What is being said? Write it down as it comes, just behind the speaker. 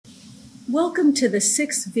Welcome to the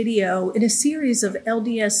sixth video in a series of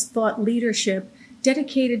LDS thought leadership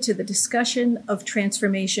dedicated to the discussion of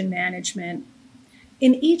transformation management.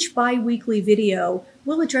 In each bi-weekly video,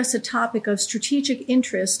 we'll address a topic of strategic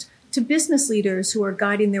interest to business leaders who are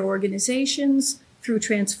guiding their organizations through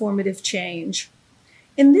transformative change.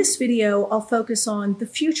 In this video, I'll focus on the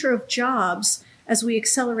future of jobs as we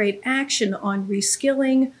accelerate action on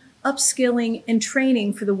reskilling, upskilling, and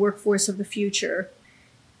training for the workforce of the future.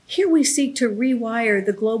 Here we seek to rewire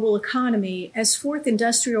the global economy as fourth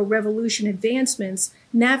industrial revolution advancements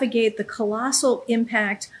navigate the colossal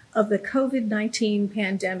impact of the COVID-19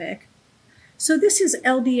 pandemic. So this is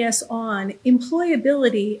LDS on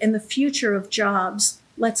employability and the future of jobs.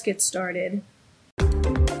 Let's get started.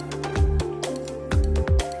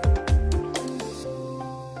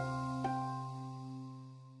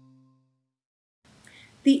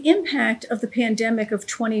 The impact of the pandemic of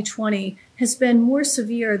 2020 has been more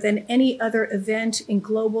severe than any other event in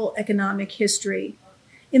global economic history.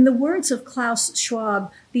 In the words of Klaus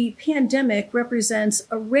Schwab, the pandemic represents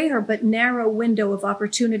a rare but narrow window of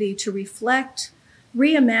opportunity to reflect,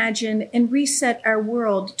 reimagine, and reset our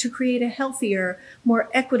world to create a healthier, more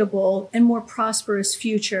equitable, and more prosperous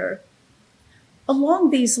future. Along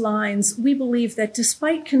these lines, we believe that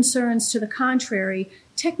despite concerns to the contrary,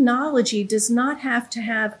 technology does not have to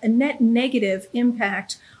have a net negative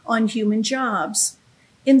impact on human jobs.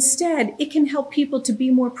 Instead, it can help people to be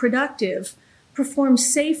more productive, perform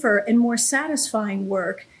safer and more satisfying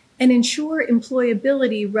work, and ensure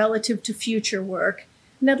employability relative to future work.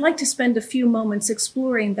 And I'd like to spend a few moments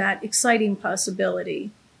exploring that exciting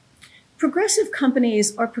possibility. Progressive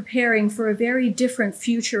companies are preparing for a very different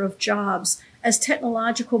future of jobs as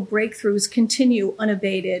technological breakthroughs continue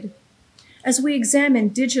unabated. As we examine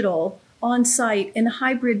digital, on-site, and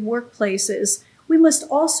hybrid workplaces, we must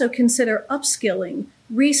also consider upskilling,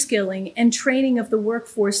 reskilling, and training of the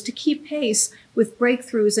workforce to keep pace with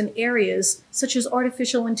breakthroughs in areas such as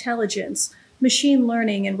artificial intelligence, machine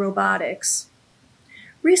learning, and robotics.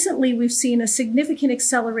 Recently, we've seen a significant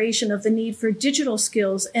acceleration of the need for digital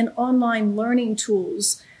skills and online learning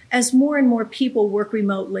tools as more and more people work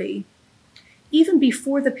remotely. Even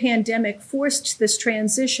before the pandemic forced this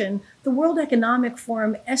transition, the World Economic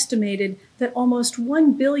Forum estimated that almost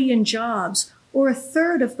 1 billion jobs, or a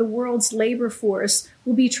third of the world's labor force,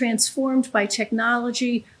 will be transformed by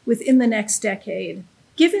technology within the next decade.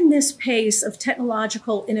 Given this pace of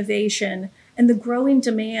technological innovation and the growing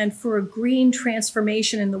demand for a green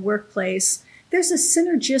transformation in the workplace, there's a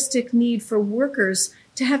synergistic need for workers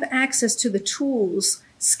to have access to the tools,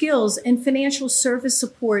 skills, and financial service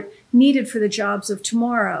support needed for the jobs of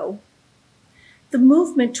tomorrow. The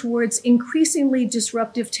movement towards increasingly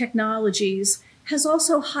disruptive technologies has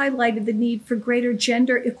also highlighted the need for greater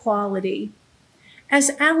gender equality.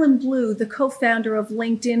 As Alan Blue, the co-founder of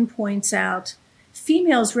LinkedIn, points out,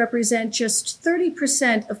 females represent just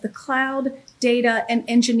 30% of the cloud, data, and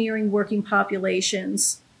engineering working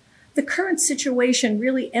populations. The current situation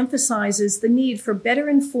really emphasizes the need for better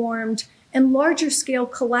informed and larger-scale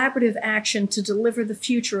collaborative action to deliver the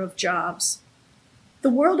future of jobs. The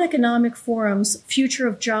World Economic Forum's Future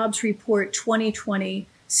of Jobs Report 2020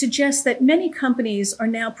 suggests that many companies are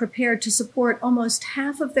now prepared to support almost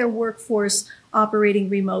half of their workforce operating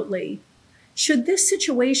remotely. Should this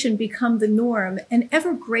situation become the norm, an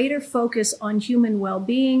ever greater focus on human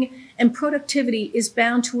well-being and productivity is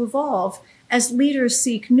bound to evolve as leaders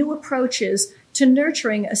seek new approaches to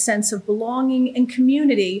nurturing a sense of belonging and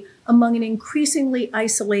community among an increasingly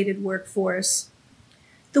isolated workforce.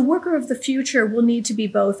 The worker of the future will need to be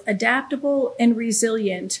both adaptable and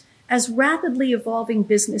resilient as rapidly evolving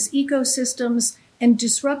business ecosystems and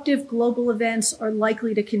disruptive global events are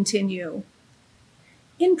likely to continue.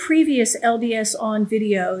 In previous LDS On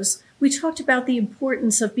videos, we talked about the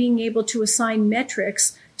importance of being able to assign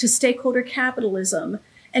metrics to stakeholder capitalism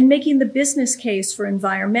and making the business case for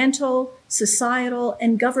environmental, societal,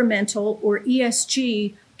 and governmental, or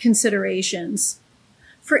ESG, considerations.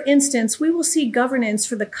 For instance, we will see governance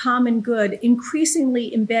for the common good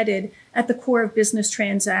increasingly embedded at the core of business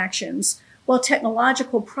transactions, while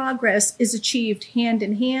technological progress is achieved hand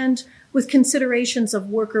in hand with considerations of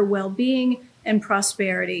worker well-being and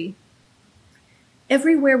prosperity.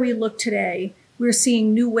 Everywhere we look today, we're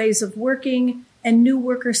seeing new ways of working and new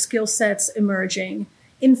worker skill sets emerging.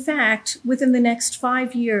 In fact, within the next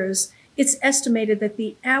 5 years, it's estimated that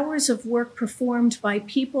the hours of work performed by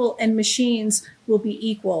people and machines will be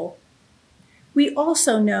equal. We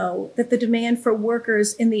also know that the demand for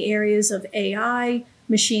workers in the areas of AI,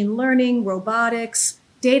 machine learning, robotics,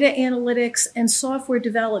 data analytics, and software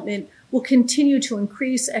development will continue to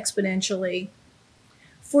increase exponentially.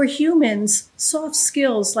 For humans, soft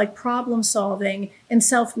skills like problem solving and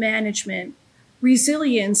self-management,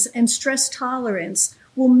 resilience and stress tolerance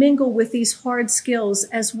will mingle with these hard skills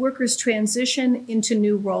as workers transition into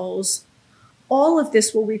new roles. All of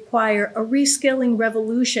this will require a reskilling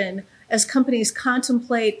revolution as companies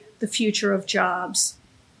contemplate the future of jobs.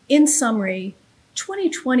 In summary,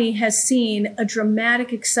 2020 has seen a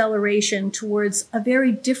dramatic acceleration towards a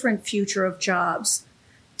very different future of jobs.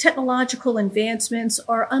 Technological advancements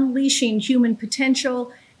are unleashing human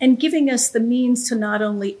potential and giving us the means to not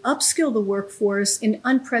only upskill the workforce in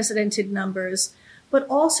unprecedented numbers, but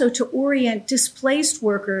also to orient displaced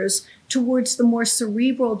workers towards the more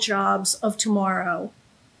cerebral jobs of tomorrow.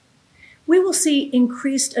 We will see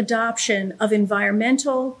increased adoption of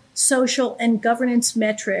environmental, social, and governance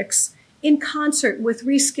metrics in concert with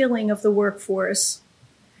reskilling of the workforce.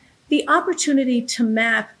 The opportunity to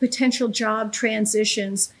map potential job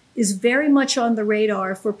transitions is very much on the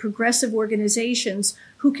radar for progressive organizations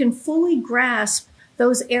who can fully grasp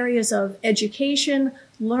those areas of education,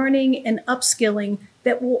 learning, and upskilling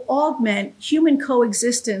that will augment human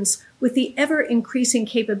coexistence with the ever-increasing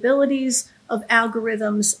capabilities of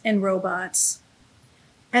algorithms and robots.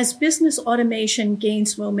 As business automation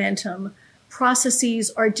gains momentum,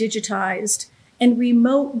 processes are digitized, and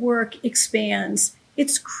remote work expands,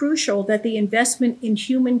 it's crucial that the investment in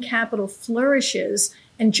human capital flourishes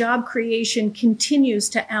and job creation continues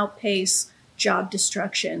to outpace job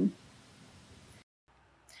destruction.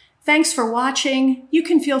 Thanks for watching. You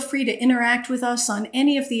can feel free to interact with us on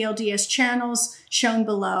any of the LDS channels shown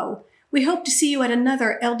below. We hope to see you at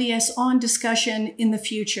another LDS On discussion in the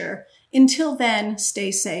future. Until then,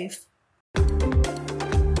 stay safe.